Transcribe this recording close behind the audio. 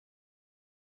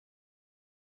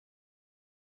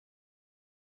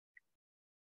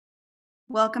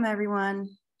Welcome, everyone.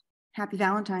 Happy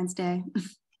Valentine's Day.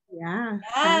 Yeah.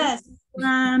 Yes.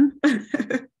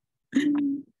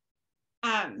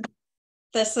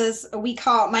 This is,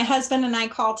 my husband and I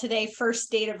call today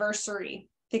first date anniversary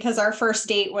because our first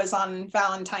date was on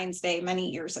Valentine's Day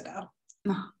many years ago.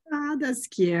 Oh, that's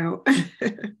cute.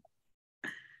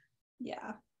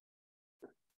 Yeah.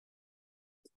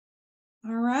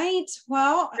 All right.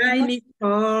 Well, Hi,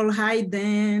 Nicole. Hi,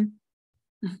 Dan.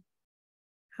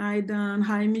 Hi, Don.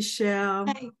 Hi, Michelle.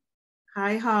 Hi.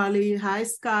 Hi, Holly. Hi,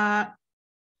 Scott.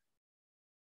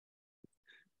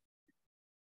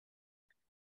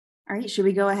 All right, should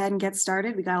we go ahead and get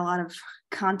started? We got a lot of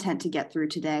content to get through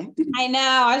today. I know.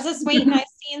 I was just waiting. I've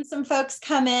seen some folks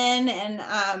come in,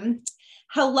 and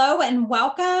hello and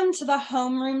welcome to the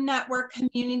Homeroom Network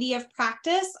Community of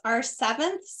Practice, our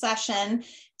 7th session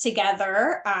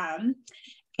together.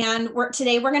 And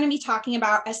today we're going to be talking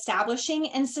about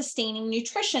establishing and sustaining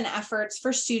nutrition efforts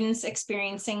for students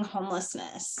experiencing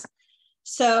homelessness.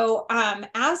 So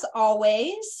as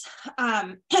always,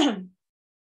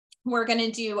 we're going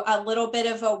to do a little bit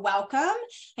of a welcome.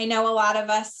 I know a lot of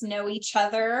us know each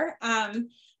other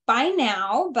by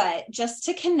now, but just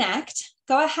to connect,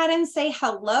 go ahead and say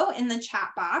hello in the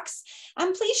chat box,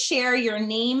 and please share your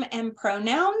name and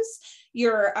pronouns,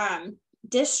 your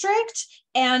district,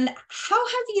 and how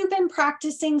have you been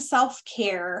practicing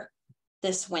self-care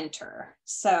this winter?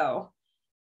 So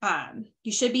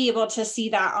you should be able to see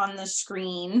that on the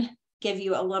screen, give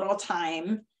you a little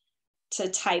time to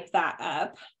type that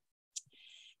up.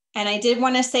 And I did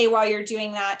want to say, while you're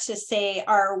doing that, to say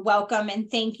our welcome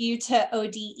and thank you to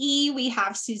ODE. We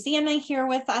have Susanna here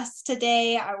with us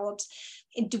today. We'll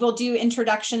do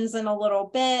introductions in a little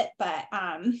bit, but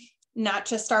not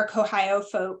just our COHHIO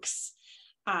folks.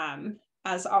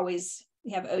 As always,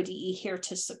 we have ODE here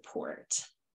to support.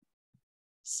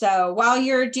 So while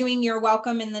you're doing your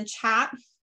welcome in the chat,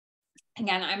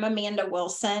 again, I'm Amanda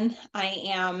Wilson. I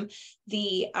am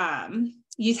the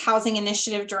Youth Housing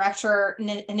Initiatives Director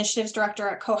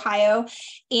at COHHIO,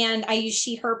 and I use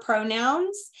she, her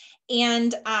pronouns.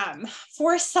 And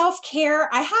for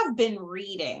self-care, I have been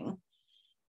reading.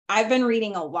 I've been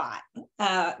reading a lot,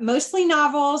 mostly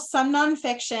novels, some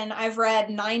nonfiction. I've read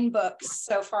 9 books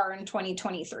so far in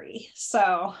 2023.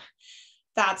 So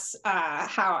that's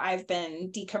how I've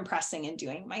been decompressing and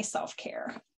doing my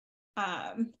self-care.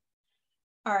 All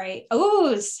right.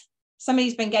 Oh,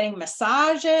 somebody's been getting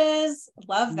massages.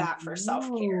 Love that for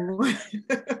self-care.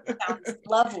 Sounds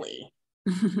lovely.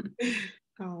 I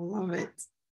love it.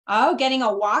 Oh, getting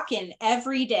a walk-in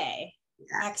every day. Yes.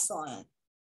 Excellent.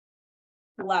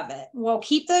 Love it. We'll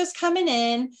keep those coming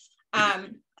in.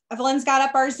 Evelyn's got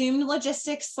up our Zoom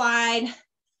logistics slide.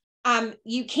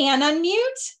 You can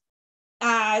unmute.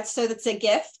 So that's a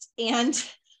gift and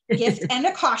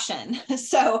a caution.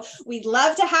 So we'd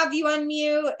love to have you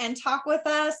unmute and talk with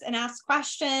us and ask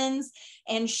questions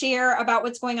and share about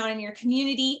what's going on in your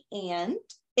community. And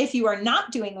if you are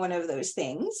not doing one of those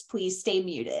things, please stay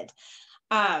muted.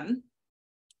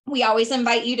 We always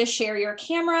invite you to share your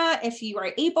camera if you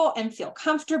are able and feel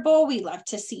comfortable. We love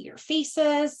to see your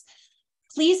faces.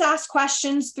 Please ask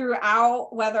questions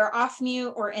throughout, whether off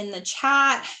mute or in the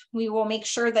chat. We will make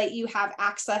sure that you have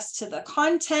access to the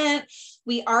content.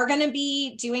 We are going to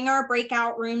be doing our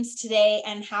breakout rooms today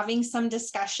and having some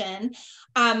discussion.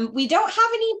 We don't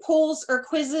have any polls or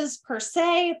quizzes per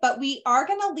se, but we are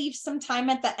going to leave some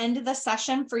time at the end of the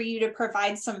session for you to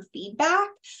provide some feedback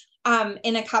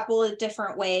in a couple of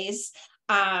different ways.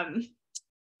 Listening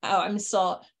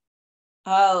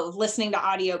to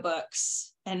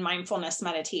audiobooks and mindfulness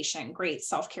meditation, great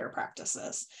self-care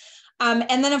practices.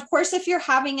 And then, of course, if you're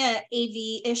having an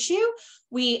AV issue,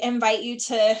 we invite you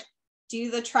to do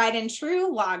the tried and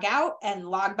true, log out and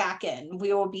log back in.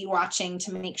 We will be watching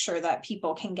to make sure that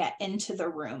people can get into the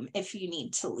room if you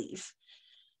need to leave.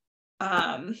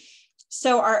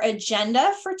 So our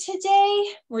agenda for today,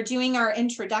 we're doing our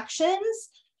introductions.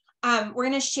 We're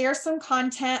going to share some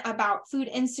content about food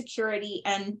insecurity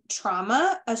and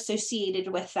trauma associated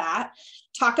with that,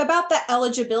 talk about the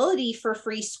eligibility for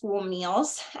free school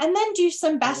meals, and then do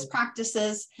some best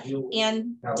practices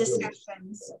and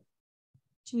discussions.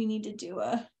 Do we need to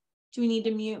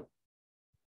mute?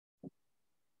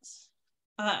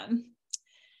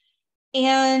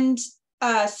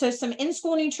 So some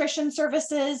in-school nutrition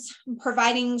services,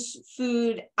 providing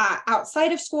food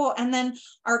outside of school, and then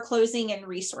our closing and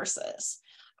resources.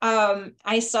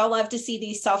 I still love to see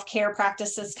these self-care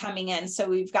practices coming in. So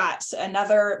we've got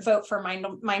another vote for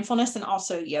mindfulness and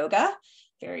also yoga,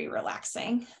 very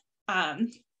relaxing.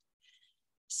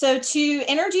 So to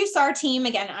introduce our team,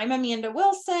 again, I'm Amanda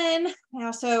Wilson. I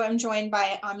also am joined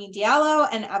by Ami Diallo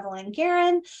and Evelyn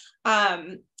Guerin.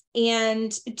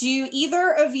 And do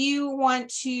either of you want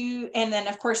to, and then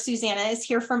of course, Susanna is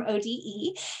here from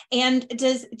ODE. And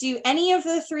do any of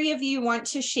the three of you want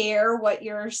to share what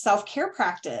your self-care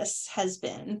practice has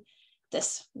been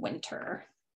this winter?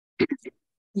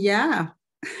 Yeah,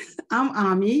 I'm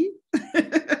Ami.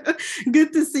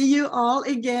 Good to see you all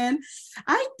again.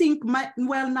 I think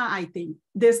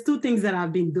there's two things that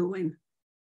I've been doing.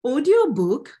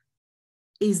 Audiobook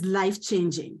is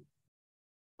life-changing.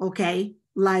 Okay.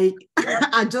 Like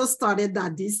I just started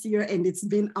that this year and it's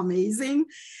been amazing.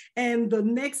 And the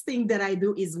next thing that I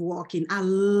do is walking. I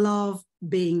love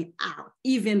being out,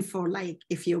 even for like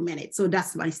a few minutes. So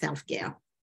that's my self-care.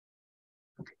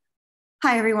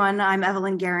 Hi, everyone. I'm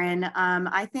Evelyn Guerin.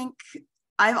 I think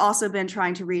I've also been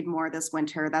trying to read more this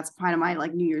winter. That's kind of my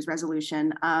like New Year's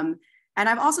resolution. And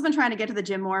I've also been trying to get to the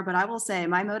gym more, but I will say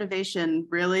my motivation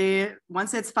really,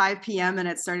 once it's 5 p.m. and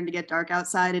it's starting to get dark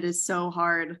outside, it is so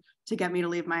hard to get me to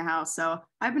leave my house. So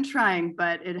I've been trying,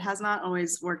 but it has not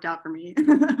always worked out for me.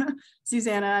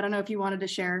 Susanna, I don't know if you wanted to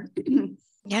share.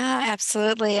 Yeah,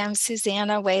 absolutely. I'm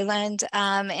Susanna Wayland,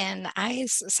 and I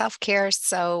self-care.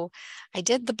 So I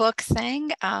did the book thing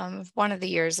one of the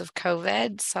years of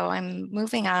COVID. So I'm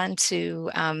moving on to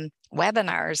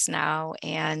webinars now,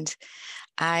 and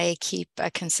I keep a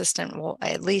consistent,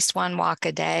 at least one walk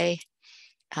a day.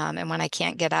 And when I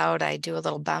can't get out, I do a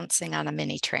little bouncing on a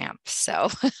mini tramp. So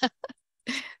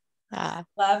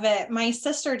love it. My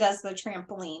sister does the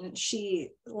trampoline. She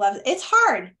loves it. It's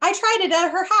hard. I tried it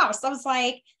at her house. I was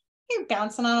like, you're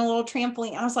bouncing on a little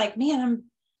trampoline. I was like, man,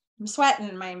 I'm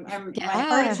sweating. My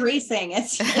heart is racing.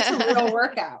 It's a real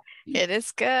workout. It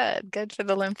is good for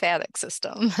the lymphatic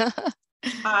system.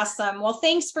 Awesome. Well,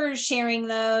 thanks for sharing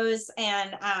those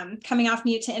and coming off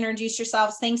mute to introduce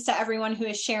yourselves. Thanks to everyone who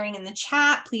is sharing in the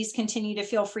chat. Please continue to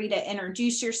feel free to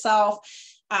introduce yourself,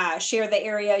 share the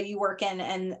area you work in,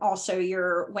 and also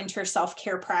your winter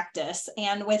self-care practice.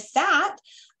 And with that,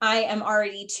 I am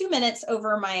already 2 minutes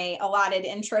over my allotted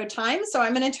intro time. So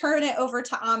I'm going to turn it over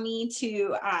to Ami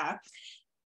to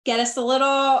get us a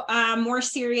little more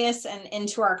serious and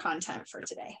into our content for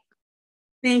today.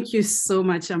 Thank you so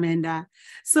much, Amanda.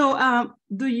 So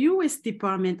the U.S.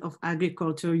 Department of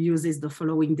Agriculture uses the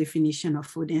following definition of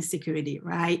food insecurity,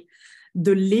 right?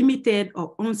 The limited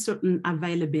or uncertain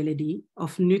availability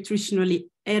of nutritionally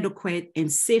adequate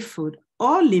and safe food,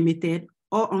 or limited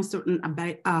or uncertain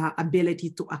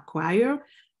ability to acquire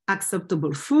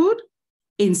acceptable food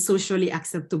in socially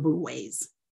acceptable ways.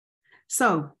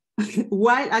 So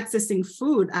while accessing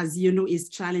food, as you know, is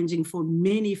challenging for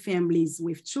many families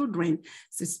with children,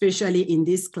 especially in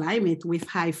this climate with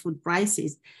high food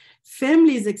prices,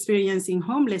 families experiencing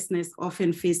homelessness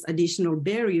often face additional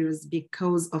barriers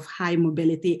because of high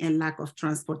mobility and lack of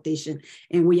transportation.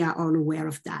 And we are all aware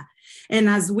of that. And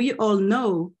as we all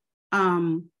know,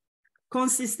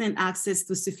 consistent access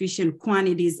to sufficient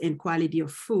quantities and quality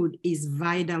of food is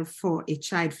vital for a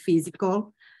child's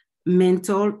physical,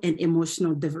 mental, and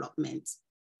emotional development,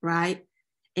 right?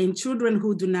 And children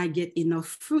who do not get enough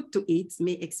food to eat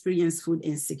may experience food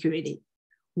insecurity,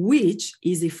 which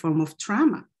is a form of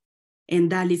trauma.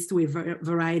 And that leads to a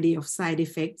variety of side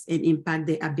effects and impact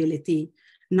their ability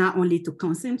not only to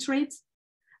concentrate,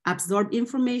 absorb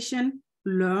information,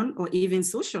 learn, or even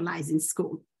socialize in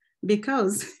school,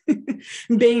 because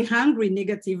being hungry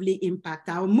negatively impacts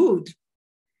our mood.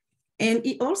 And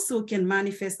it also can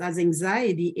manifest as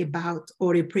anxiety about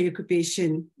or a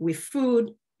preoccupation with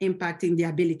food, impacting the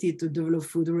ability to develop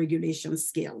food regulation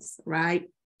skills, right?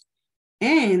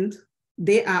 And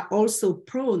they are also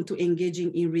prone to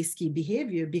engaging in risky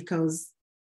behavior because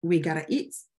we gotta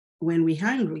eat when we're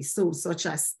hungry. So such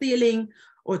as stealing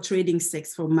or trading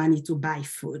sex for money to buy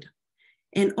food.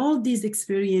 And all these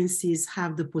experiences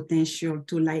have the potential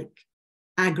to like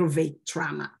aggravate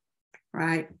trauma,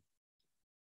 right?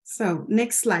 So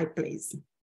next slide, please.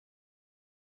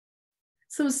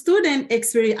 So student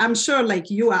experience, I'm sure like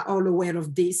you are all aware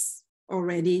of this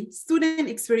already. Students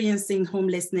experiencing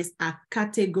homelessness are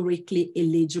categorically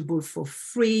eligible for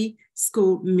free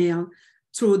school meal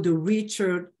through the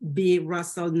Richard B.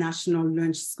 Russell National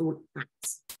Lunch School Act,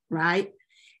 right?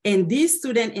 And these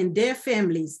students and their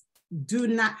families do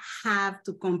not have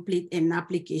to complete an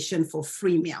application for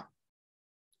free meal.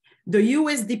 The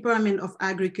U.S. Department of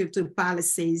Agriculture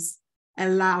policies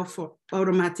allow for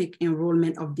automatic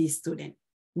enrollment of these students,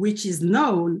 which is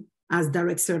known as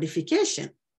direct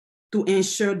certification, to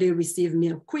ensure they receive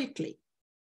meal quickly.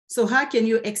 So how can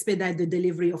you expedite the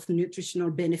delivery of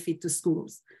nutritional benefit to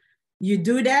schools? You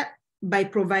do that by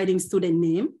providing student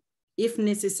name. If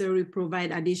necessary,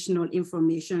 provide additional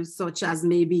information such as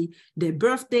maybe their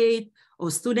birth date or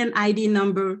student ID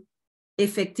number,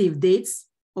 effective dates,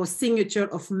 or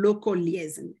signature of local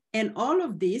liaison. And all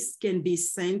of this can be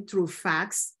sent through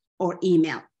fax or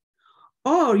email.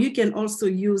 Or you can also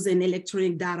use an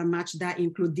electronic data match that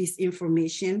includes this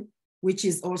information, which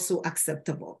is also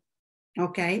acceptable,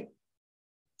 okay?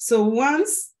 So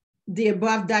once the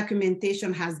above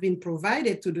documentation has been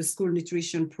provided to the school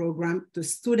nutrition program, the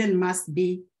student must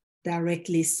be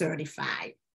directly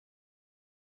certified.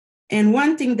 And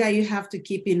one thing that you have to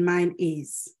keep in mind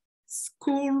is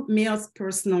school meals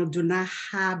personnel do not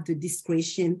have the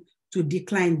discretion to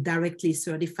decline directly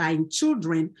certifying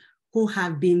children who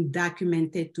have been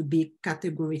documented to be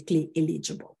categorically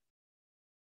eligible.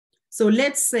 So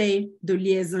let's say the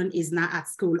liaison is not at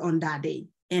school on that day,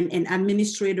 and an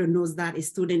administrator knows that a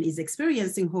student is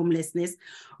experiencing homelessness,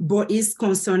 but is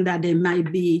concerned that there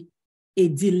might be a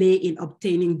delay in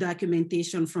obtaining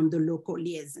documentation from the local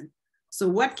liaison. So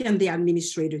what can the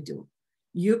administrator do?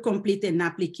 You complete an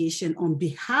application on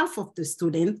behalf of the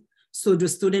student so the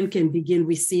student can begin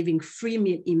receiving free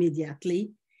meal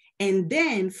immediately, and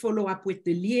then follow up with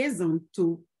the liaison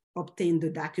to obtain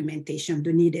the documentation,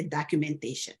 the needed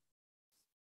documentation.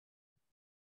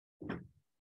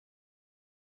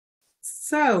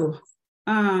 So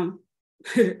in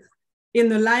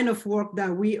the line of work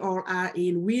that we all are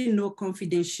in, we know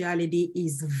confidentiality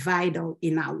is vital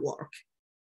in our work.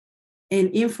 And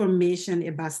information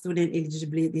about student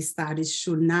eligibility status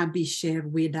should not be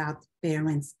shared without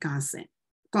parents' consent,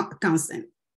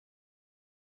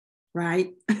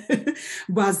 right?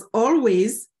 But as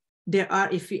always, there are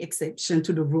a few exceptions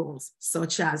to the rules,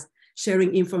 such as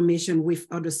sharing information with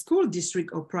other school district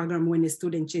or program when a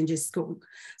student changes school.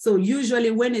 So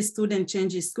usually when a student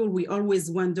changes school, we always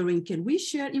wondering, can we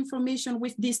share information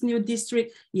with this new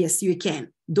district? Yes, you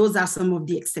can. Those are some of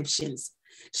the exceptions.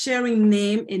 Sharing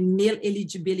name and meal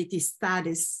eligibility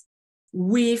status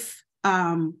with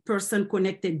person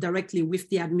connected directly with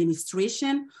the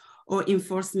administration or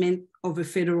enforcement of a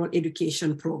federal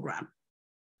education program,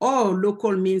 or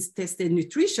local means tested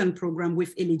nutrition program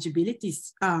with eligibility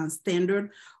standard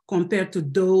compared to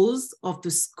those of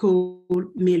the school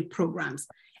meal programs.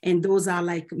 And those are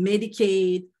like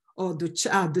Medicaid or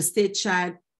the state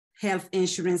child health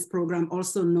insurance program,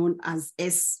 also known as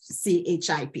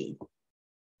SCHIP.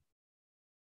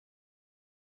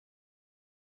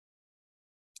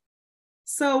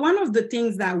 So one of the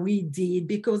things that we did,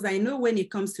 because I know when it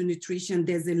comes to nutrition,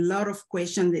 there's a lot of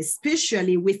questions,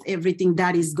 especially with everything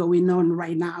that is going on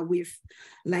right now with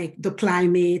like the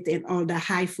climate and all the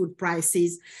high food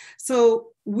prices. So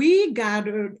we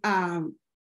gathered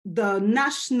the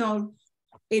National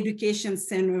Education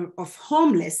Center of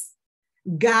Homeless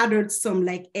gathered some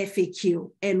like FAQ,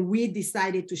 and we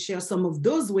decided to share some of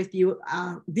those with you.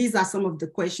 These are some of the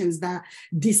questions that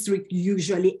district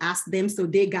usually ask them, so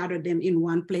they gathered them in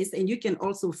one place, and you can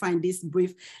also find this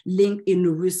brief link in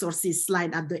the resources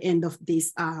slide at the end of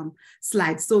this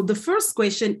slide. So the first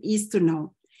question is to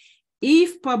know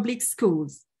if public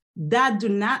schools that do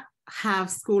not have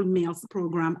school meals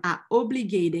program are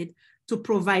obligated to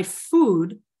provide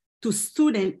food to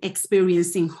students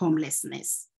experiencing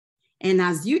homelessness. And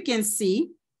as you can see,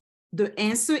 the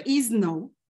answer is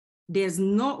no. There's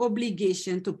no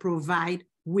obligation to provide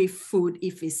with food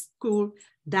if a school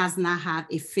does not have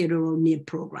a federal meal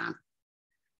program.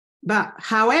 But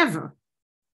however,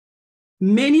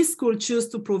 many schools choose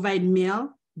to provide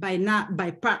meal by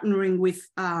partnering with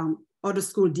other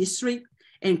school district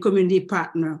and community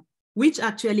partner, which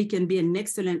actually can be an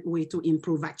excellent way to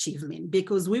improve achievement,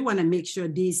 because we want to make sure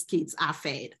these kids are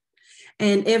fed.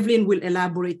 And Evelyn will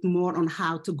elaborate more on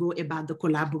how to go about the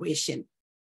collaboration.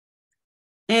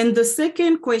 And the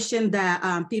second question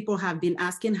that people have been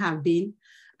asking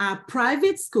are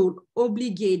private schools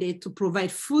obligated to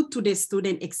provide food to the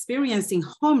student experiencing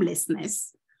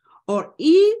homelessness, or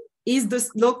is the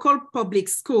local public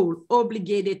school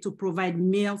obligated to provide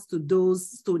meals to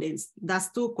those students?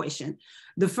 That's two questions.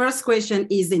 The first question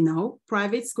is a no.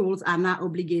 Private schools are not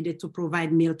obligated to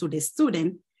provide meal to the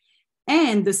student.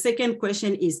 And the second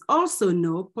question is also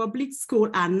no, public schools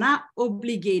are not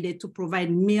obligated to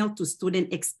provide meal to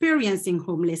students experiencing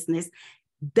homelessness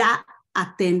that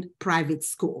attend private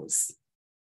schools.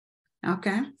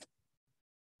 Okay.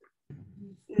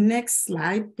 Next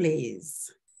slide,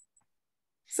 please.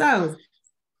 So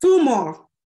 2 more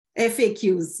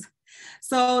FAQs.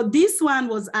 So this one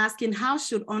was asking, how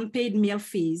should unpaid meal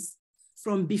fees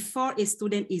from before a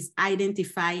student is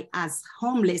identified as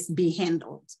homeless be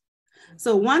handled?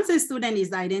 So once a student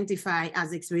is identified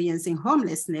as experiencing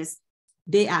homelessness,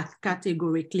 they are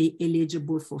categorically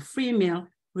eligible for free meal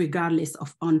regardless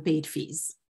of unpaid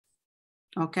fees.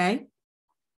 Okay.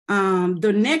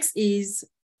 The next is,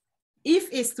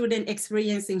 if a student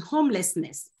experiencing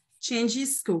homelessness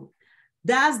changes school,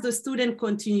 does the student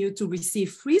continue to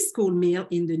receive free school meal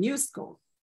in the new school?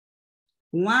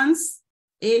 Once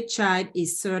a child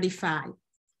is certified,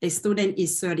 a student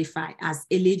is certified as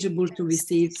eligible to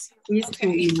receive free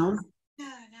school meals,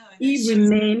 he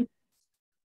remains,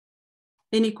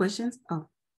 any questions? Oh,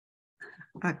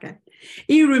 okay.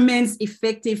 It remains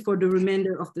effective for the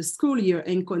remainder of the school year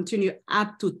and continue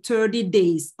up to 30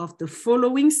 days of the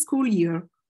following school year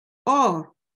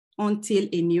or until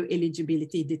a new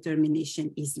eligibility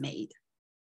determination is made.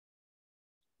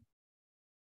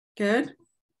 Good?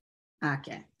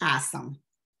 Okay, awesome.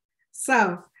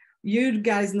 So you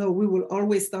guys know we will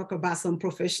always talk about some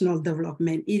professional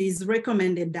development. It is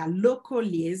recommended that local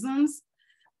liaisons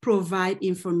provide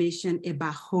information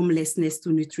about homelessness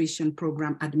to nutrition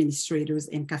program administrators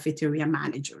and cafeteria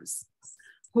managers,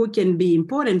 who can be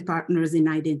important partners in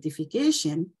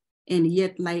identification and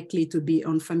yet likely to be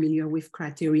unfamiliar with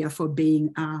criteria for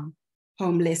being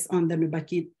homeless under the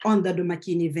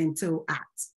McKinney-Vento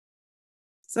Act.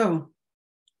 So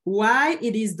why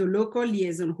it is the local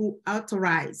liaison who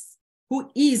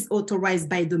is authorized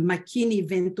by the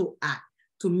McKinney-Vento Act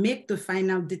to make the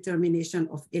final determination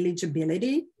of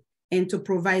eligibility and to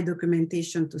provide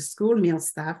documentation to school meal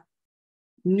staff,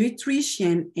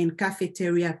 nutrition and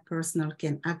cafeteria personnel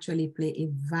can actually play a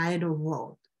vital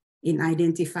role in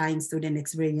identifying students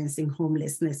experiencing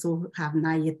homelessness who have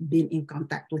not yet been in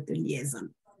contact with the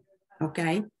liaison,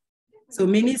 okay? So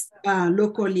many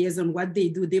local liaison, what they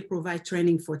do, they provide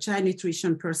training for child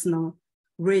nutrition personnel,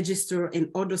 register and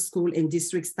other school and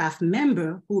district staff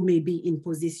member who may be in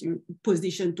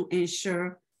position to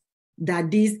ensure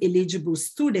that these eligible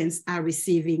students are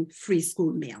receiving free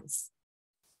school meals,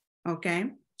 okay?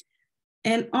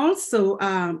 And also,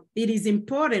 it is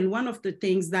important, one of the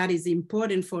things that is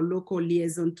important for local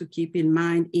liaison to keep in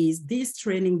mind is this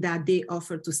training that they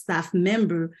offer to staff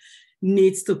member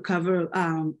needs to cover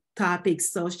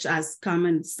topics such as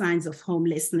common signs of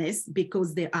homelessness,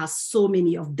 because there are so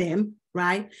many of them,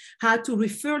 right? How to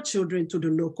refer children to the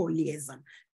local liaison,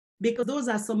 because those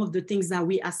are some of the things that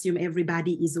we assume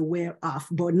everybody is aware of,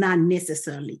 but not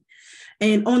necessarily.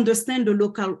 And understand the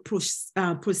local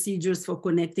procedures for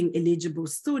connecting eligible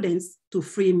students to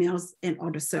free meals and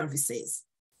other services.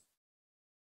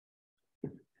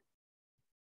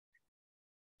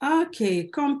 Okay,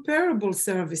 comparable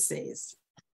services.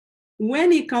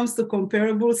 When it comes to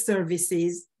comparable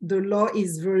services, the law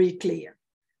is very clear.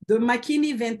 The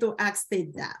McKinney-Vento Act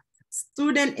states that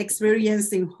students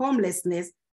experiencing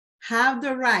homelessness have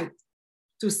the right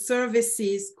to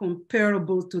services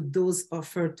comparable to those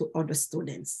offered to other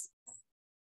students.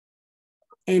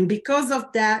 And because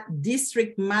of that,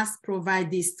 district must provide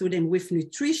these students with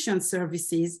nutrition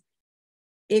services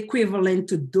equivalent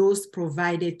to those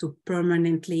provided to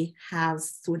permanently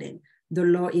housed students. The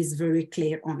law is very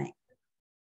clear on it.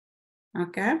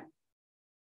 Okay.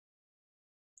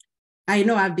 I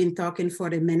know I've been talking for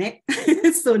a minute.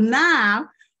 So now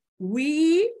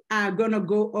we are gonna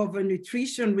go over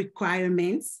nutrition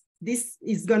requirements. This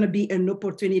is gonna be an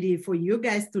opportunity for you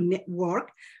guys to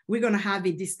network. We're gonna have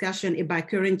a discussion about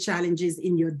current challenges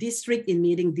in your district in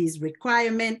meeting these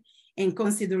requirements and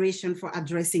consideration for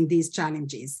addressing these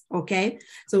challenges, okay?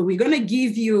 So we're gonna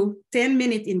give you 10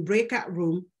 minutes in breakout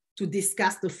room to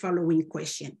discuss the following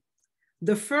question.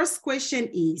 The first question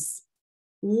is,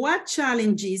 what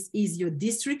challenges is your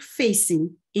district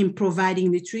facing in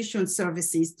providing nutrition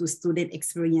services to students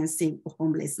experiencing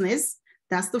homelessness?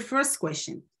 That's the first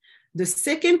question. The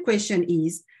second question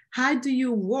is, how do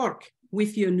you work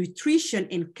with your nutrition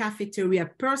and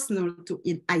cafeteria personnel to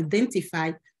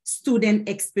identify students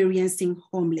experiencing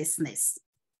homelessness?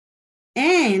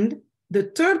 And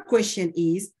the third question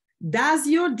is, does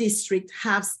your district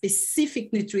have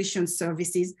specific nutrition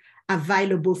services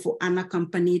available for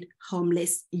unaccompanied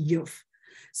homeless youth?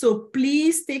 So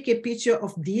please take a picture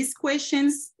of these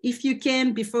questions if you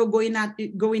can before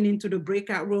going into the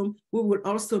breakout room. We will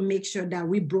also make sure that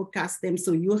we broadcast them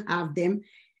so you have them.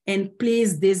 And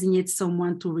please designate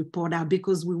someone to report out,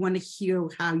 because we want to hear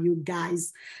how you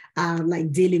guys are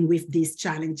like dealing with these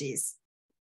challenges.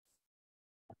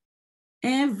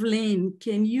 Evelyn,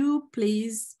 can you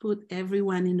please put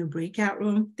everyone in the breakout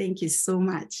room? Thank you so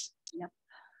much. Yep.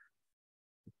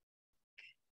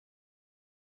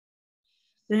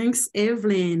 Thanks,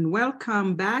 Evelyn.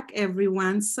 Welcome back,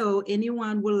 everyone. So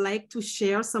anyone would like to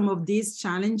share some of these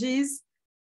challenges?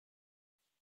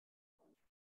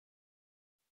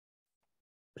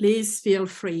 Please feel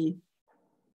free.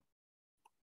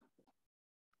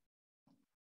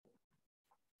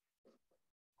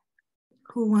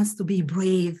 Who wants to be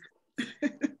brave?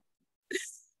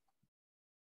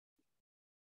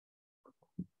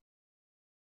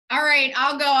 All right,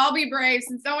 I'll go. I'll be brave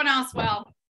since no one else will.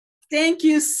 Thank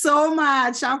you so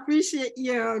much. I appreciate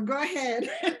you. Go ahead.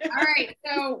 All right.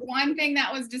 So one thing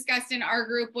that was discussed in our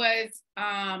group was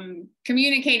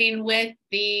communicating with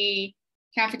the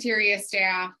cafeteria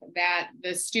staff that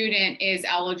the student is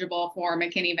eligible for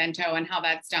McKinney-Vento and how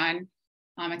that's done,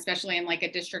 especially in like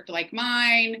a district like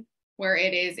mine, where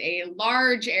it is a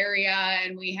large area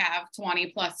and we have 20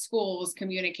 plus schools,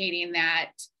 communicating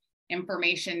that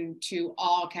information to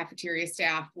all cafeteria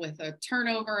staff with a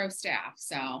turnover of staff.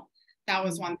 So that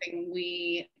was one thing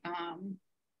we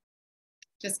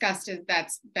discussed, is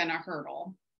that's been a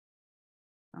hurdle.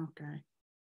 Okay.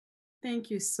 Thank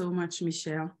you so much,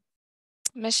 Michelle.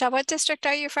 Michelle, what district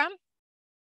are you from?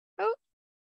 Oh,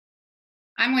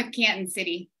 I'm with Canton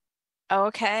City.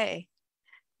 okay.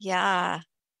 Yeah.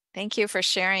 Thank you for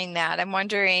sharing that. I'm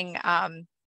wondering,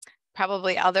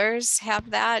 probably others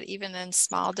have that even in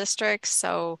small districts.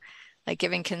 So like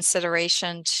giving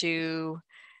consideration to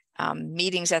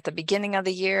meetings at the beginning of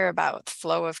the year about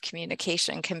flow of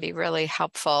communication can be really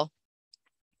helpful.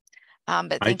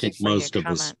 But thank you for your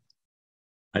comment.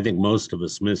 I think most of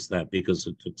us missed that because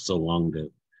it took so long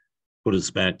to put us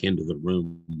back into the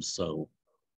room. So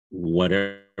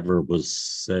whatever was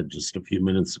said just a few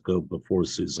minutes ago before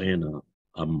Susanna,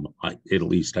 at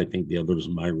least I think the others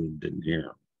in my room didn't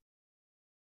hear.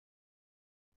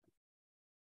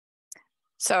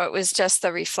 So it was just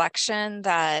the reflection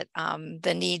that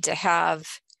the need to have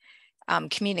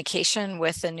communication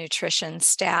with the nutrition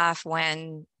staff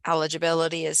when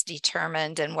eligibility is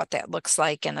determined, and what that looks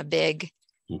like in a big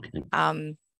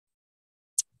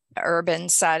urban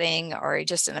setting or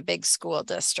just in a big school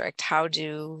district. How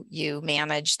do you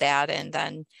manage that and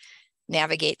then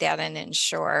navigate that and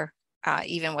ensure,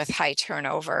 even with high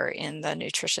turnover in the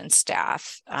nutrition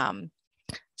staff?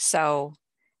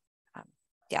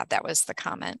 Yeah, that was the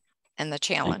comment and the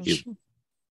challenge.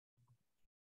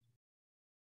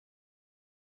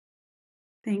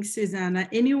 Thanks, Susanna.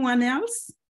 Anyone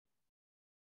else?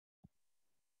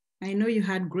 I know you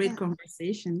had great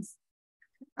conversations.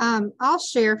 I'll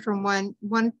share from one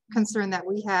concern that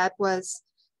we had was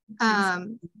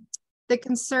the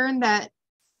concern that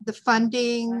the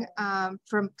funding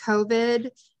from COVID,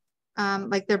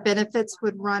 like their benefits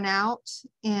would run out,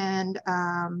 and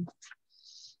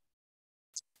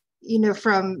you know,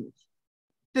 from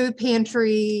food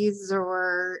pantries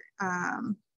or I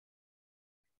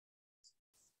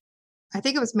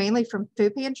think it was mainly from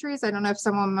food pantries. I don't know if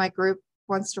someone in my group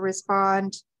wants to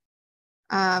respond.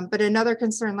 But another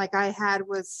concern like I had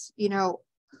was, you know,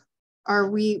 are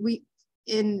we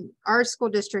in our school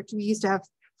district, we used to have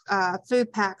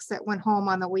food packs that went home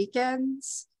on the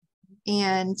weekends.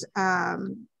 And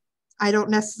I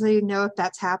don't necessarily know if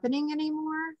that's happening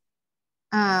anymore.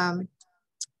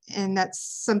 And that's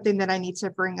something that I need to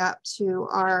bring up to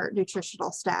our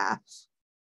nutritional staff.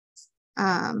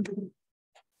 But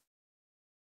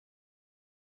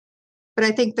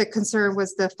I think the concern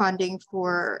was the funding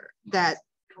for that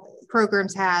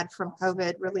programs had from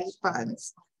COVID relief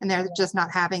funds, and they're just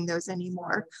not having those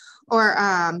anymore. Or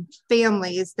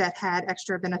families that had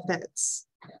extra benefits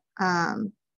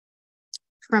from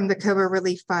the COVID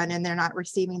relief fund, and they're not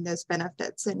receiving those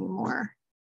benefits anymore.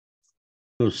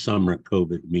 Those summer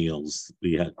COVID meals,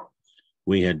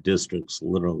 we had districts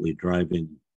literally driving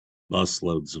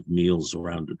busloads of meals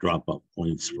around to drop off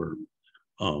points for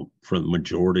the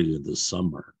majority of the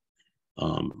summer.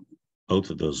 Both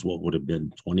of those, what would have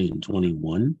been 20 and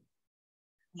 21,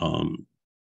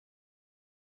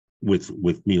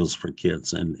 with meals for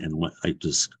kids, and what I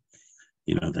just,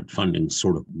 you know, that funding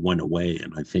sort of went away.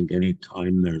 And I think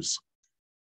anytime there's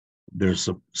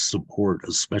a support,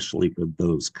 especially for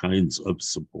those kinds of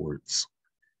supports,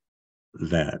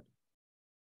 that,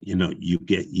 you know, you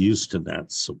get used to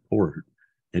that support,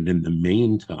 and in the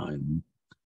meantime,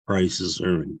 prices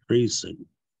are increasing.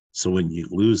 So when you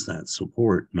lose that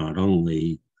support, not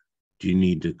only do you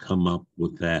need to come up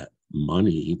with that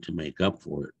money to make up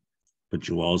for it, but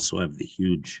you also have the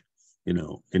huge, you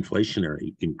know,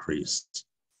 inflationary increase.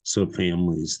 So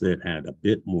families that had a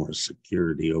bit more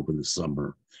security over the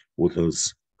summer with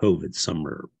those COVID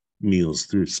summer meals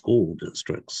through school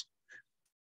districts,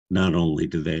 not only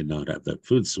do they not have that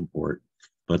food support,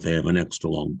 but they have an extra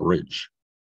long bridge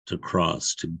to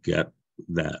cross to get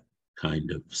that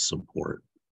kind of support.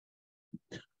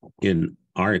 In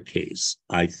our case,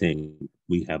 I think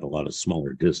we have a lot of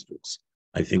smaller districts.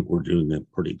 I think we're doing a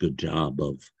pretty good job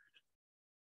of,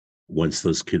 once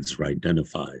those kids are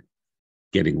identified,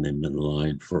 getting them in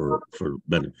line for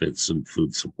benefits and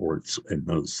food supports and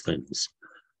those things.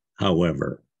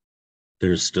 However,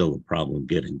 there's still a problem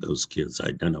getting those kids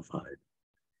identified.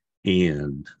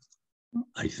 And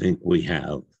I think we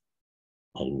have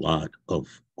a lot of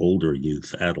older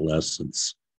youth,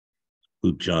 adolescents,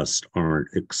 who just aren't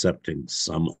accepting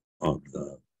some of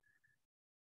the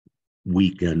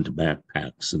weekend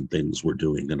backpacks and things we're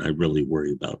doing. And I really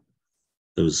worry about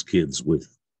those kids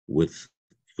with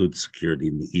food security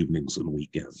in the evenings and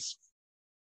weekends.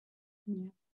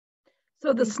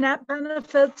 So the SNAP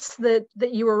benefits that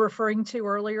you were referring to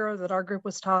earlier that our group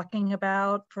was talking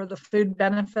about for the food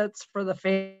benefits for the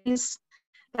families,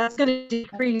 that's going to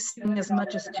decrease as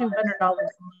much as $200.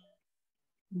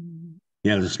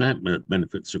 Yeah, the SNAP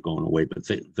benefits are going away, but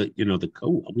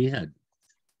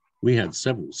we had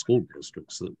several school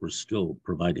districts that were still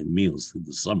providing meals through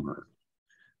the summer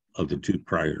of the 2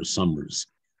 prior summers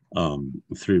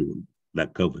through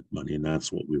that COVID money, and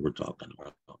that's what we were talking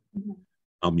about.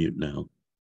 I'll mute now.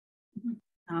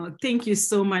 Thank you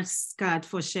so much, Scott,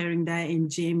 for sharing that, and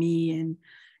Jamie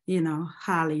and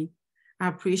Holly. I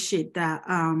appreciate that.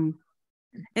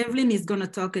 Evelyn is going to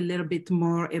talk a little bit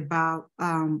more about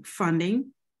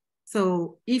funding.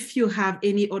 So if you have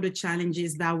any other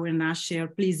challenges that were not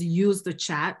shared, please use the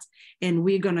chat, and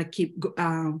we're going to keep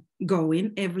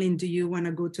going. Evelyn, do you want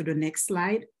to go to the next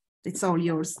slide? It's all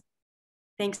yours.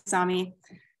 Thanks, Sami.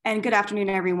 And good afternoon,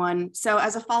 everyone. So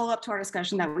as a follow-up to our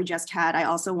discussion that we just had, I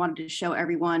also wanted to show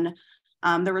everyone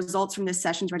the results from this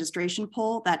session's registration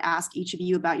poll that asked each of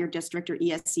you about your district or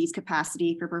ESC's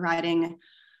capacity for providing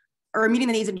or meeting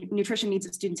the needs and nutrition needs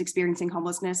of students experiencing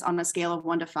homelessness on a scale of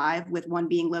 1 to 5, with 1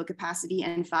 being low capacity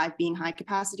and 5 being high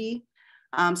capacity.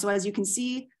 So as you can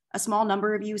see, a small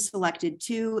number of you selected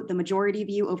 2, the majority of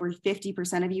you, over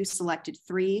 50% of you, selected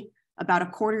 3, about a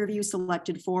quarter of you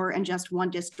selected 4, and just 1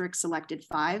 district selected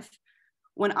 5.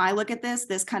 When I look at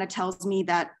this kind of tells me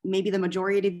that maybe the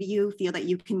majority of you feel that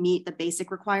you can meet the basic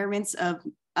requirements of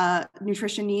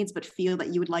nutrition needs, but feel that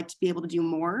you would like to be able to do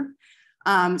more.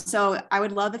 So I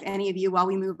would love if any of you, while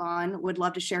we move on, would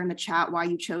love to share in the chat why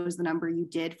you chose the number you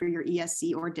did for your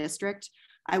ESC or district.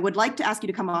 I would like to ask you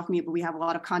to come off mute, but we have a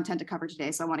lot of content to cover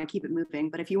today, so I want to keep it moving.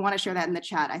 But if you want to share that in the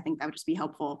chat, I think that would just be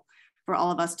helpful for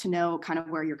all of us to know kind of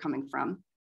where you're coming from.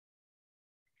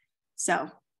 So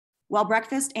while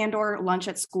breakfast and/or lunch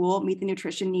at school meet the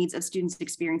nutrition needs of students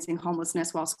experiencing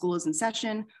homelessness while school is in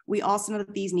session, we also know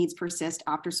that these needs persist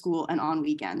after school and on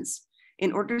weekends.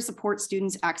 In order to support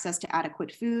students' access to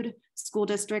adequate food, school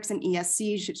districts and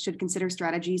ESCs should consider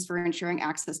strategies for ensuring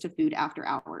access to food after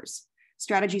hours.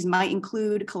 Strategies might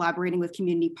include collaborating with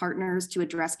community partners to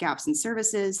address gaps in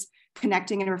services,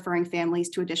 connecting and referring families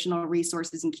to additional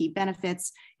resources and key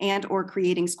benefits, and/or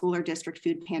creating school or district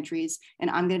food pantries.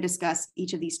 And I'm going to discuss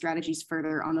each of these strategies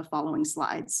further on the following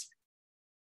slides.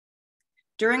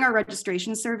 During our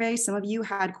registration survey, some of you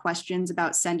had questions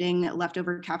about sending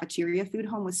leftover cafeteria food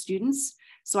home with students.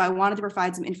 So I wanted to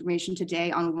provide some information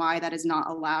today on why that is not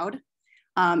allowed.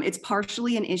 It's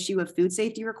partially an issue of food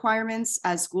safety requirements,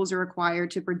 as schools are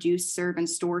required to produce, serve, and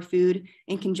store food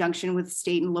in conjunction with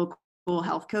state and local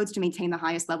health codes to maintain the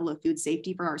highest level of food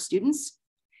safety for our students.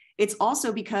 It's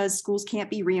also because schools can't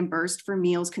be reimbursed for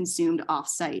meals consumed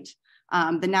off-site.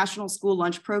 The National School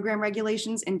Lunch Program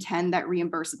regulations intend that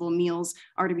reimbursable meals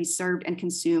are to be served and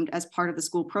consumed as part of the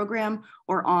school program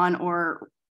or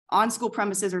on school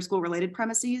premises or school-related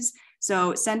premises.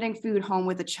 So sending food home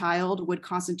with a child would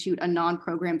constitute a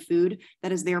non-program food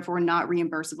that is therefore not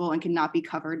reimbursable and cannot be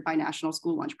covered by National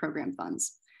School Lunch Program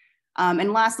funds.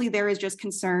 And lastly, there is just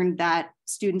concern that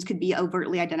students could be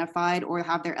overtly identified or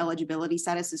have their eligibility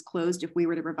statuses closed if we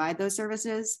were to provide those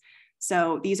services.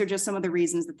 So these are just some of the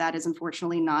reasons that that is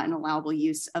unfortunately not an allowable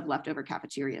use of leftover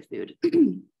cafeteria food.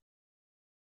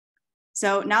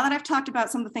 So now that I've talked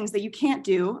about some of the things that you can't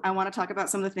do, I want to talk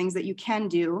about some of the things that you can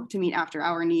do to meet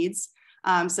after-hour needs.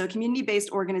 So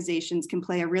community-based organizations can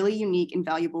play a really unique and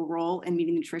valuable role in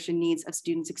meeting nutrition needs of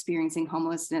students experiencing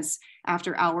homelessness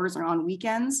after hours or on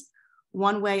weekends.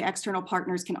 One way external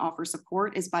partners can offer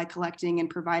support is by collecting and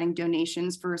providing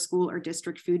donations for a school or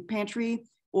district food pantry,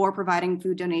 or providing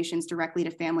food donations directly to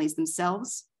families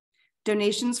themselves.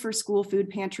 Donations for school food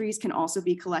pantries can also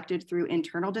be collected through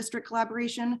internal district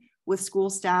collaboration with school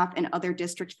staff and other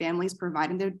district families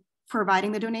providing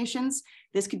the donations.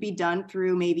 This could be done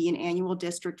through maybe an annual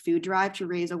district food drive to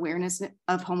raise awareness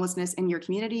of homelessness in your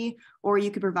community, or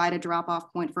you could provide a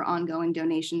drop-off point for ongoing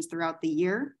donations throughout the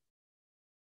year.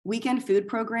 Weekend food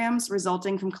programs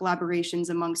resulting from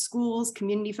collaborations among schools,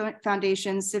 community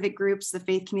foundations, civic groups, the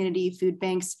faith community, food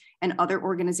banks, and other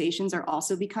organizations are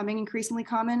also becoming increasingly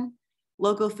common.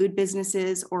 Local food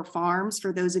businesses or farms,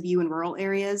 for those of you in rural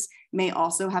areas, may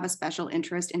also have a special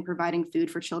interest in providing food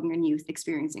for children and youth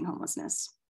experiencing homelessness.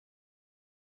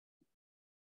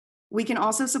 We can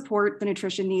also support the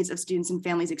nutrition needs of students and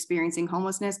families experiencing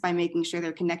homelessness by making sure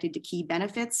they're connected to key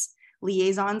benefits.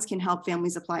 Liaisons can help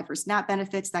families apply for SNAP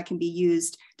benefits that can be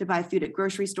used to buy food at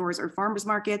grocery stores or farmers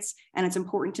markets. And it's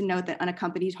important to note that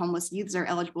unaccompanied homeless youths are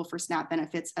eligible for SNAP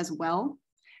benefits as well.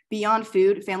 Beyond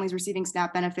food, families receiving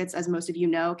SNAP benefits, as most of you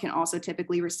know, can also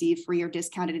typically receive free or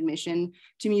discounted admission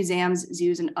to museums,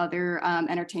 zoos, and other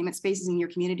entertainment spaces in your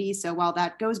community. So while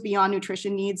that goes beyond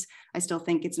nutrition needs, I still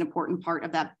think it's an important part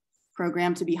of that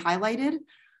program to be highlighted.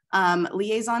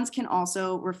 Liaisons can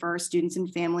also refer students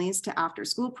and families to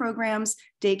after-school programs,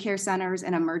 daycare centers,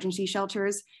 and emergency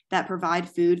shelters that provide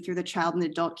food through the Child and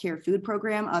Adult Care Food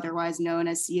Program, otherwise known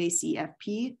as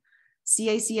CACFP.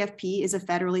 CACFP is a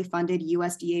federally funded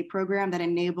USDA program that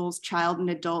enables child and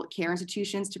adult care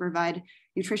institutions to provide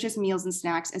nutritious meals and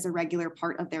snacks as a regular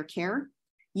part of their care.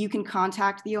 You can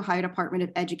contact the Ohio Department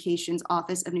of Education's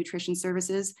Office of Nutrition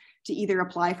Services to either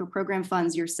apply for program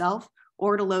funds yourself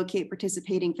or to locate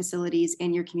participating facilities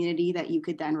in your community that you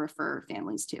could then refer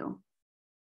families to.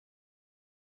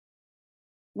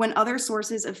 When other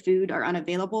sources of food are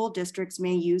unavailable, districts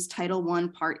may use Title I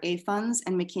Part A funds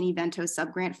and McKinney-Vento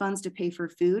subgrant funds to pay for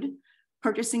food.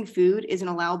 Purchasing food is an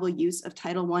allowable use of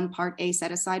Title I Part A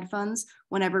set-aside funds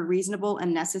whenever reasonable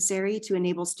and necessary to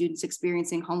enable students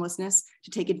experiencing homelessness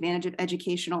to take advantage of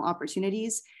educational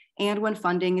opportunities, and when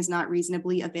funding is not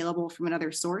reasonably available from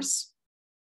another source.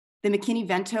 The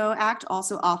McKinney-Vento Act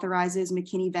also authorizes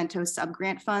McKinney-Vento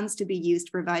subgrant funds to be used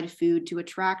to provide food to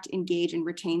attract, engage, and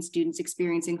retain students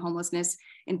experiencing homelessness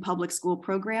in public school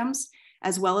programs,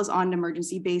 as well as on an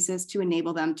emergency basis to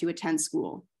enable them to attend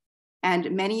school. And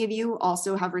many of you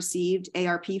also have received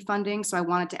ARP funding, so I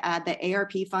wanted to add that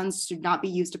ARP funds should not be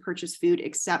used to purchase food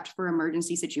except for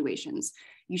emergency situations.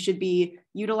 You should be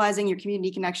utilizing your community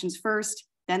connections first,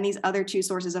 then these other two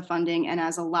sources of funding, and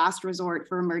as a last resort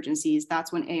for emergencies,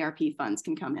 that's when ARP funds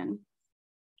can come in.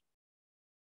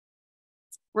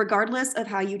 Regardless of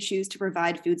how you choose to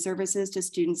provide food services to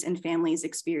students and families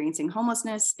experiencing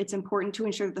homelessness, it's important to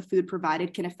ensure that the food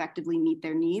provided can effectively meet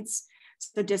their needs.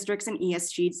 So districts and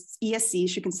ESCs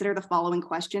should consider the following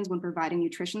questions when providing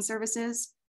nutrition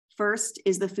services. First,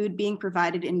 is the food being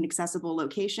provided in an accessible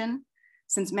location?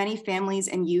 Since many families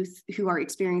and youth who are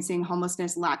experiencing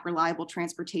homelessness lack reliable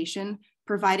transportation,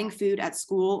 providing food at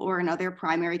school or another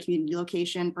primary community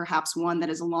location, perhaps one that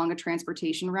is along a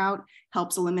transportation route,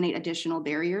 helps eliminate additional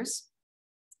barriers.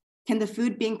 Can the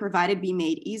food being provided be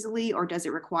made easily, or does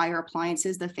it require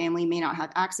appliances the family may not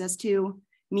have access to?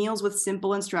 Meals with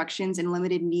simple instructions and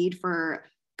limited need for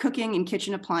cooking and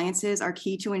kitchen appliances are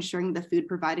key to ensuring the food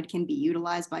provided can be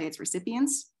utilized by its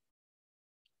recipients.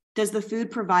 Does the food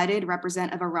provided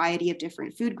represent a variety of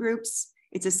different food groups?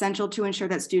 It's essential to ensure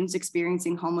that students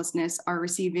experiencing homelessness are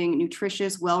receiving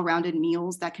nutritious, well-rounded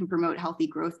meals that can promote healthy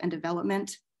growth and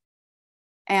development.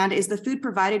 And is the food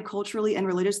provided culturally and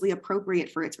religiously appropriate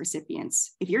for its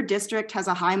recipients? If your district has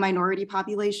a high minority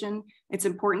population, it's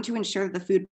important to ensure that the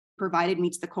food provided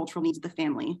meets the cultural needs of the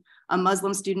family. A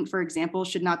Muslim student, for example,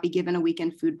 should not be given a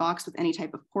weekend food box with any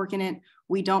type of pork in it.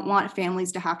 We don't want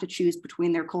families to have to choose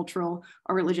between their cultural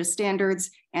or religious standards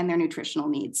and their nutritional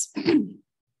needs.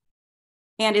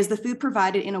 And is the food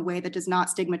provided in a way that does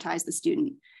not stigmatize the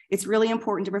student? It's really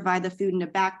important to provide the food in a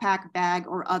backpack, bag,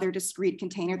 or other discrete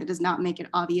container that does not make it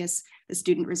obvious the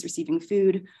student is receiving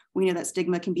food. We know that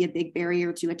stigma can be a big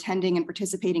barrier to attending and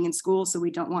participating in school, so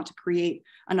we don't want to create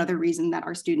another reason that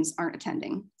our students aren't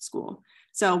attending school.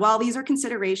 So while these are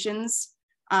considerations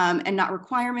and not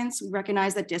requirements, we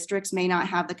recognize that districts may not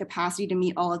have the capacity to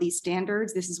meet all of these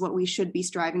standards. This is what we should be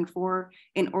striving for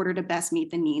in order to best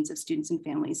meet the needs of students and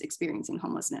families experiencing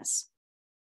homelessness.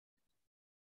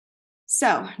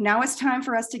 So now it's time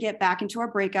for us to get back into our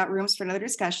breakout rooms for another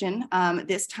discussion,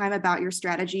 this time about your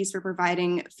strategies for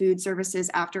providing food services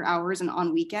after hours and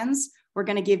on weekends. We're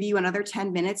going to give you another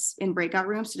 10 minutes in breakout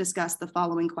rooms to discuss the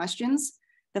following questions.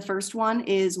 The first one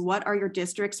is, what are your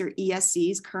districts or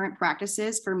ESC's current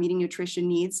practices for meeting nutrition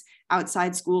needs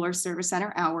outside school or service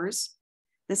center hours?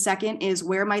 The second is,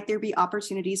 where might there be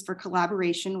opportunities for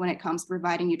collaboration when it comes to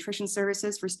providing nutrition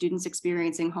services for students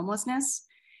experiencing homelessness?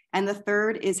 And the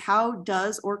third is, how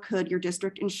does or could your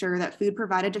district ensure that food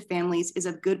provided to families is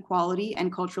of good quality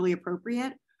and culturally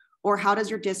appropriate? Or how does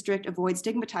your district avoid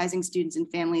stigmatizing students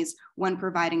and families when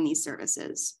providing these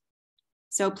services?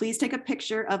 So please take a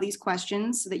picture of these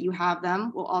questions so that you have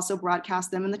them. We'll also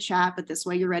broadcast them in the chat, but this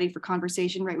way you're ready for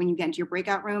conversation right when you get into your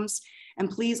breakout rooms. And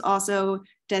please also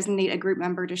designate a group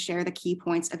member to share the key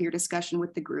points of your discussion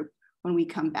with the group when we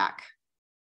come back.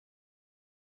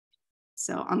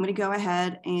 So I'm going to go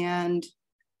ahead and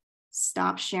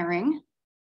stop sharing.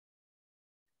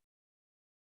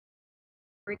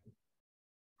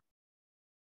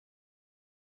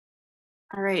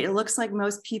 All right, it looks like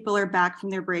most people are back from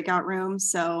their breakout room,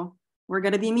 so we're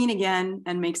going to be mean again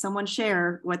and make someone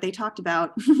share what they talked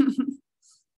about.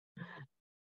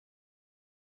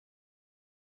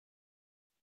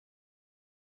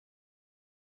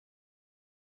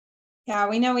 Yeah,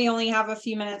 we know we only have a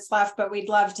few minutes left, but we'd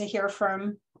love to hear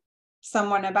from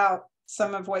someone about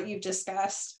some of what you've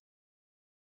discussed.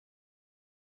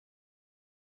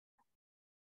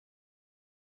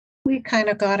 We kind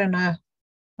of got on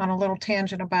a little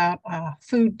tangent about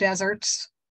food deserts.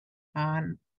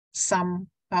 Some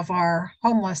of our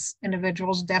homeless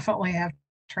individuals definitely have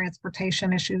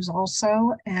transportation issues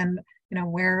also, and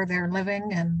where they're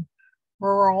living in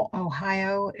rural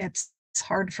Ohio, it's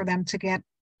hard for them to get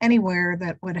anywhere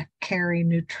that would carry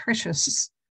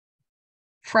nutritious,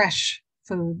 fresh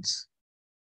foods.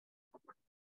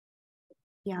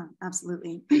 Yeah,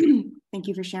 absolutely. Thank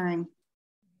you for sharing.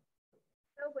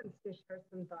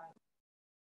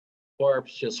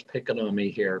 Barb's just picking on me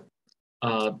here.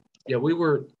 Yeah, we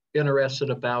were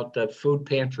interested about the food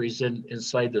pantries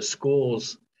inside the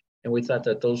schools, and we thought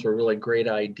that those were really great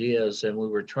ideas. And we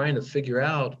were trying to figure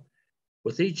out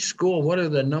with each school, what are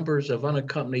the numbers of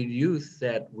unaccompanied youth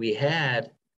that we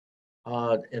had,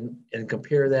 and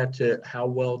compare that to how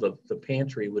well the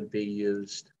pantry would be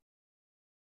used.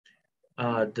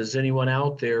 Does anyone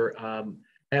out there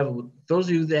have, those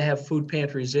of you that have food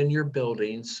pantries in your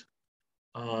buildings,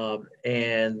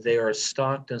 and they are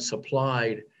stocked and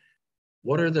supplied,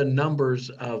 what are the numbers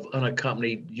of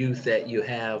unaccompanied youth that you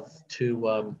have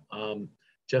to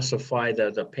justify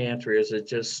the pantry? Is it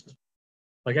just,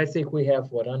 like, I think we have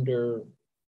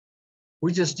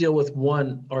we just deal with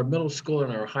one, our middle school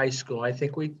and our high school. I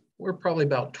think we're probably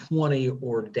about 20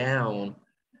 or down.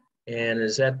 And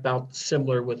is that about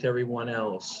similar with everyone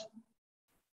else?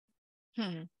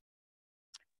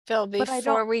 Phil,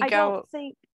 before we go.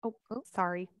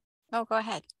 Sorry. Oh, go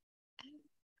ahead.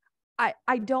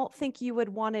 I don't think you would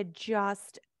want to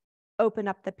just open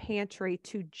up the pantry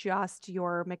to just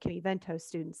your McKinney-Vento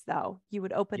students, though. You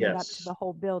would open it up to the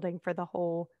whole building for the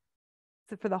whole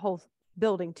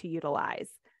building to utilize.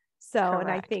 So,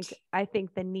 Correct. and I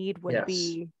think the need would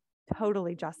be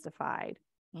totally justified.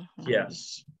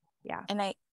 Yes. Yeah.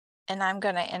 And I'm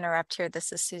going to interrupt here.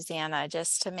 This is Susanna,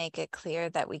 just to make it clear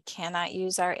that we cannot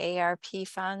use our ARP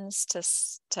funds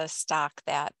to stock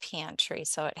that pantry.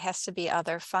 So it has to be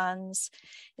other funds.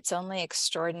 It's only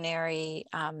extraordinary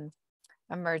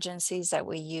emergencies that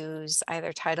we use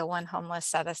either Title I homeless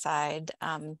set aside,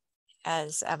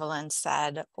 as Evelyn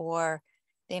said, or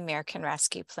the American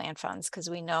Rescue Plan funds, because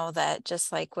we know that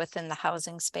just like within the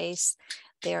housing space,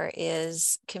 there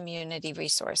is community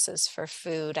resources for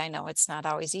food. I know it's not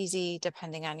always easy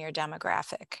depending on your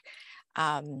demographic.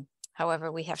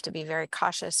 However, we have to be very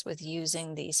cautious with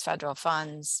using these federal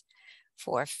funds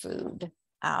for food.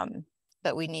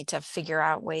 But we need to figure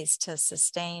out ways to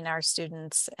sustain our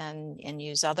students and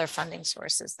use other funding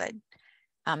sources that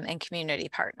and community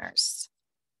partners.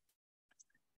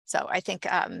 So I think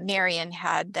Marion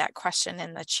had that question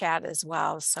in the chat as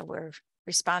well. So we're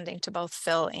responding to both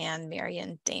Phil and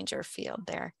Marion Dangerfield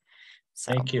there.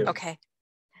 So, thank you. Okay.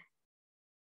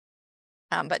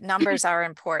 But numbers are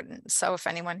important. So if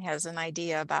anyone has an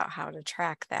idea about how to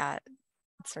track that,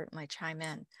 certainly chime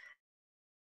in.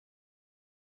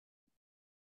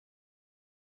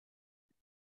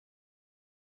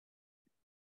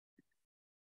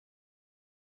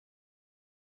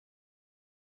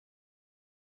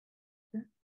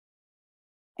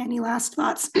 Any last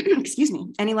thoughts? Excuse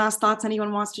me. Any last thoughts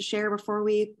anyone wants to share before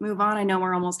we move on? I know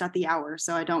we're almost at the hour,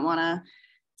 so I don't want to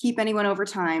keep anyone over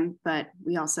time, but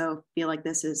we also feel like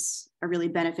this is a really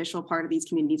beneficial part of these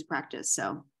communities' practice.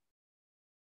 So.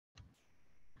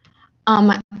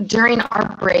 During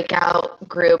our breakout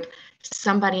group,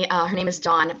 somebody, her name is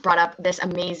Dawn, brought up this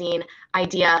amazing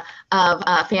idea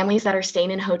of families that are staying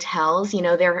in hotels. You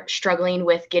know, they're struggling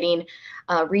with getting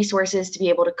resources to be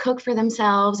able to cook for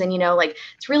themselves. And, you know, like,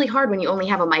 it's really hard when you only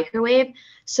have a microwave.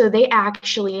 So they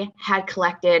actually had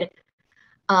collected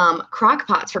crock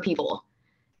pots for people.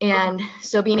 And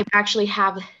so being able to actually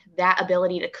have that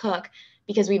ability to cook,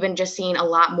 because we've been just seeing a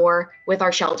lot more with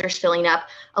our shelters filling up,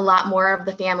 a lot more of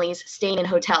the families staying in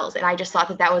hotels. And I just thought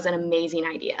that that was an amazing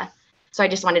idea. So I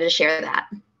just wanted to share that.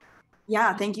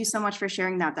 Yeah, thank you so much for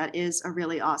sharing that. That is a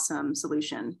really awesome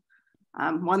solution.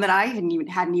 One that I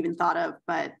hadn't even thought of,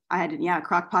 but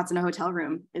crock pots in a hotel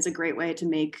room is a great way to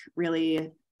make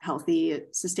really healthy,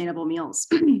 sustainable meals.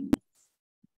 And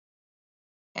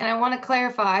I want to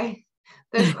clarify,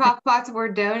 those crock pots were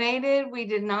donated. We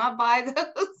did not buy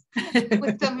those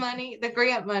with the money, the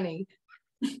grant money.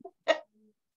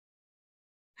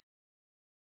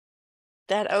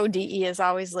 That ODE is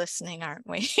always listening, aren't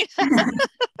we?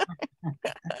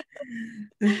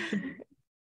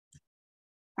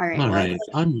 All right. All right.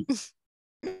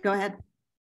 Go ahead.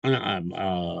 I don't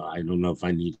know if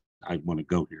I want to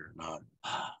go here or not.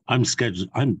 I'm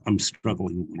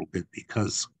struggling a little bit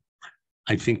because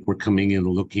I think we're coming in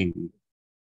looking,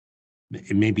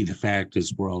 maybe the fact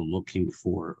is we're all looking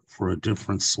for a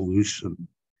different solution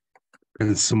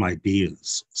and some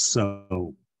ideas.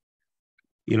 So,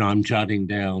 I'm jotting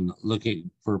down, looking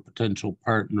for potential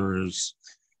partners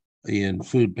in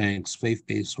food banks,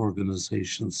 faith-based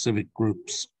organizations, civic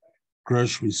groups,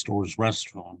 grocery stores,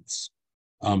 restaurants,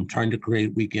 trying to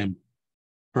create weekend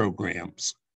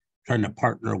programs, trying to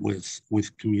partner with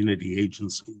community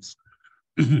agencies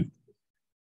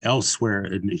elsewhere.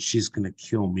 And she's going to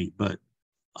kill me, but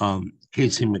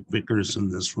Casey McVicker's in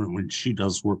this room, and she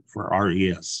does work for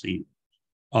RESC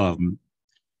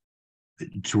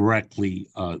directly.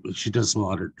 She does a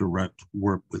lot of direct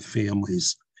work with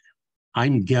families.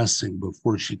 I'm guessing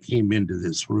before she came into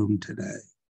this room today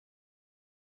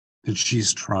that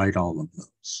she's tried all of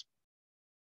those.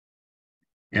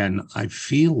 And I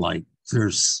feel like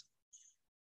there's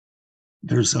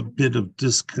a bit of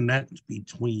disconnect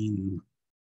between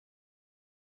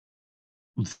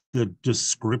the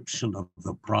description of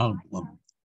the problem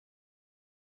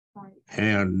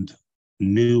and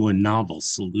new and novel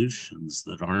solutions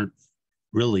that aren't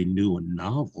really new and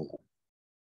novel.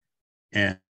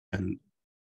 And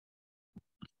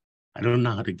I don't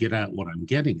know how to get at what I'm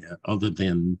getting at, other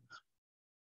than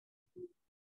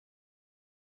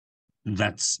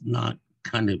that's not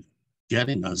kind of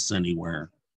getting us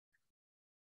anywhere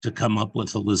to come up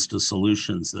with a list of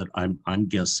solutions that I'm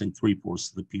guessing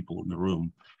 3/4 of the people in the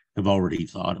room have already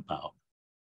thought about.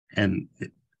 And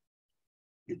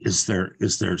is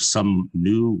there some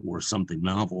new or something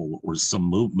novel or some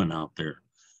movement out there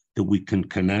that we can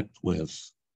connect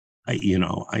with? I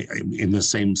in the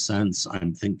same sense,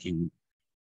 I'm thinking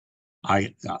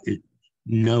I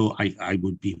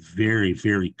would be very,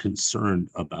 very concerned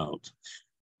about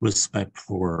respect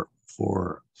for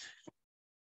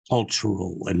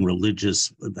cultural and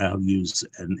religious values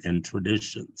and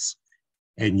traditions.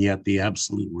 And yet the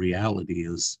absolute reality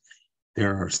is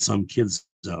there are some kids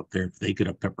out there, if they get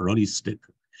a pepperoni stick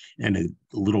and a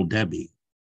Little Debbie,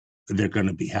 they're going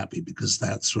to be happy because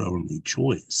that's their only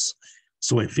choice.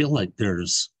 So I feel like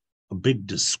there's a big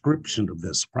description of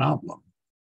this problem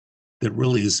that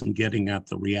really isn't getting at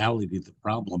the reality of the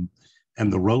problem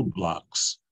and the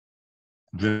roadblocks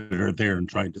that are there and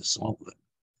trying to solve it.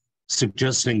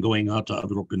 Suggesting going out to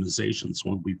other organizations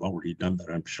when we've already done that,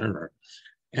 I'm sure.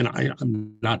 And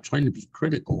I'm not trying to be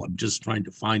critical. I'm just trying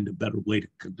to find a better way to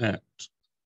connect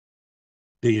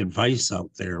the advice out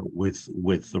there with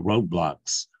the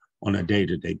roadblocks on a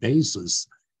day-to-day basis,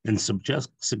 and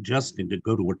suggesting to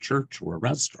go to a church or a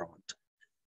restaurant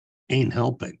ain't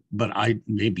helping. But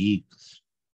maybe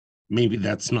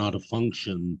that's not a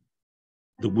function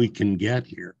that we can get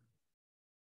here.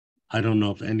 I don't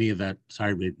know if any of that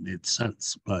tirade made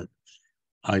sense, but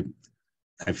I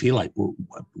feel like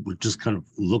we're just kind of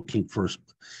looking for,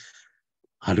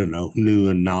 I don't know, new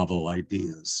and novel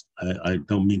ideas. I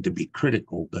don't mean to be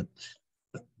critical, but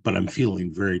I'm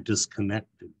feeling very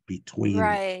disconnected between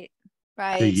Right.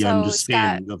 the So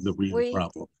understanding Scott, of the real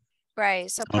problem.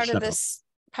 Right. So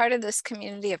part of this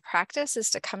community of practice is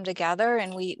to come together,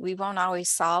 and we won't always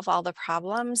solve all the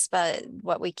problems, but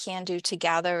what we can do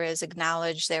together is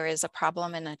acknowledge there is a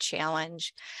problem and a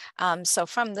challenge. So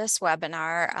from this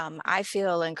webinar, I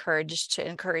feel encouraged to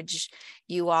encourage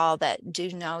you all that do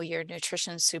know your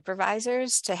nutrition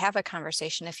supervisors to have a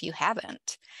conversation if you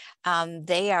haven't.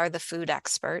 They are the food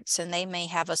experts, and they may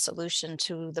have a solution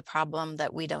to the problem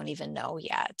that we don't even know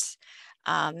yet.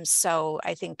 So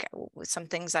I think some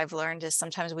things I've learned is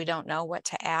sometimes we don't know what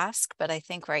to ask, but I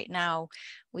think right now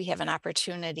we have an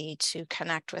opportunity to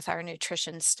connect with our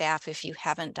nutrition staff if you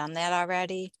haven't done that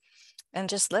already, and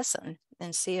just listen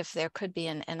and see if there could be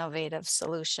an innovative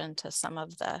solution to some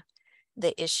of the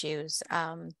issues.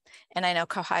 And I know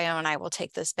COHHIO and I will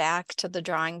take this back to the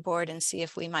drawing board and see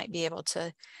if we might be able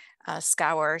to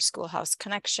scour Schoolhouse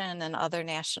Connection and other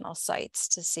national sites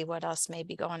to see what else may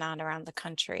be going on around the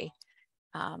country.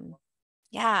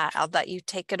 Yeah, I'll let you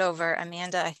take it over,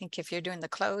 Amanda. I think if you're doing the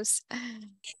close.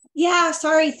 Yeah,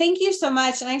 sorry. Thank you so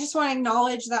much. And I just want to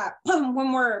acknowledge that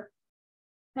when we're,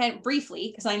 and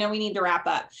briefly, because I know we need to wrap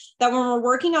up, that when we're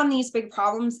working on these big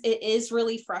problems, it is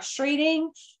really frustrating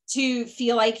to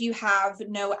feel like you have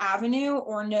no avenue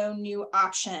or no new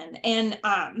option. And,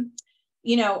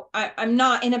 you know, I'm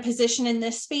not in a position in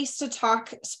this space to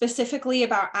talk specifically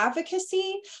about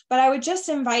advocacy, but I would just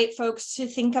invite folks to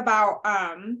think about,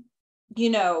 you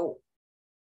know,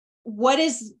 what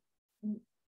is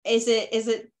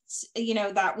it, you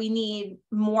know, that we need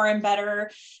more and better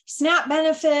SNAP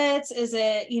benefits? Is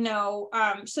it, you know,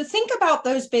 so think about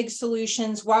those big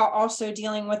solutions while also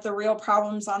dealing with the real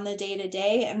problems on the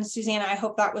day-to-day. And Susanna, I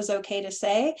hope that was okay to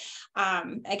say.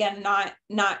 Again,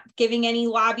 not giving any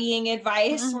lobbying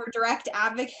advice or direct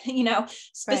advocate, you know,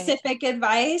 specific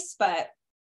advice, but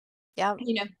yeah,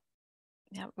 you know,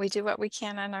 yeah, we do what we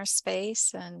can in our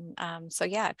space. And so,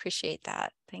 yeah, I appreciate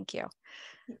that. Thank you.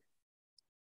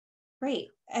 Great.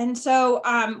 And so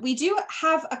we do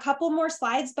have a couple more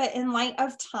slides, but in light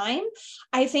of time,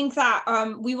 I think that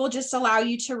we will just allow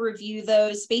you to review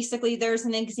those. Basically, there's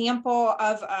an example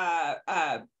of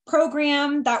a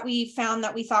program that we found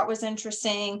that we thought was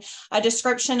interesting, a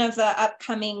description of the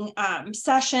upcoming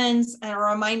sessions, and a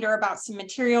reminder about some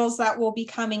materials that we'll be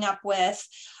coming up with.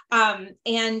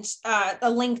 And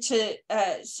a link to,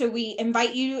 so we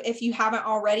invite you, if you haven't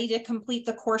already, to complete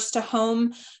the Course to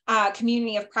Home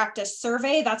Community of Practice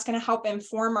survey. That's going to help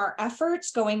inform our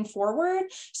efforts going forward.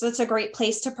 So that's a great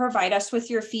place to provide us with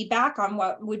your feedback on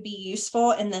what would be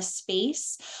useful in this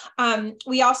space.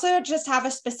 We also just have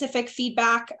a specific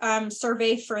feedback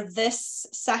survey for this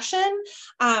session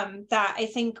that I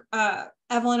think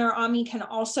Evelyn or Ami can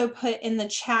also put in the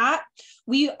chat.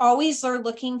 We always are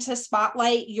looking to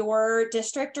spotlight your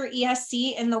district or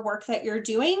ESC in the work that you're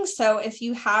doing. So if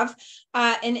you have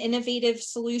an innovative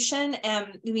solution,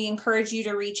 we encourage you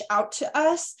to reach out to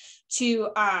us to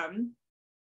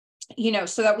you know,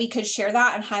 so that we could share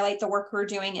that and highlight the work we're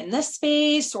doing in this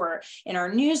space or in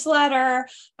our newsletter.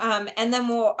 And then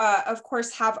we'll, of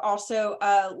course, have also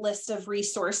a list of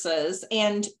resources.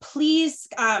 And please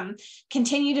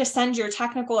continue to send your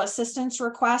technical assistance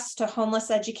requests to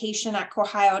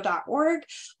homelesseducation@cohio.org.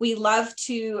 We love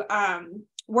to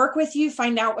work with you,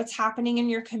 find out what's happening in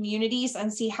your communities,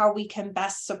 and see how we can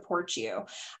best support you.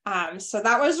 So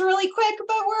that was really quick,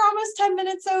 but we're almost 10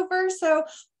 minutes over. So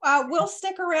we'll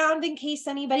stick around in case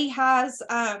anybody has,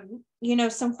 you know,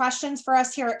 some questions for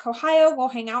us here at COHHIO. We'll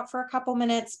hang out for a couple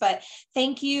minutes, but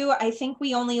thank you. I think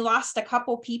we only lost a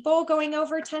couple people going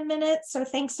over 10 minutes. So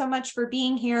thanks so much for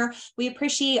being here. We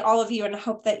appreciate all of you and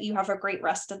hope that you have a great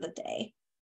rest of the day.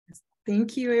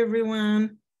 Thank you,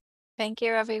 everyone. Thank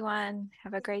you, everyone.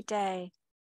 Have a great day.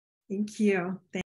 Thank you.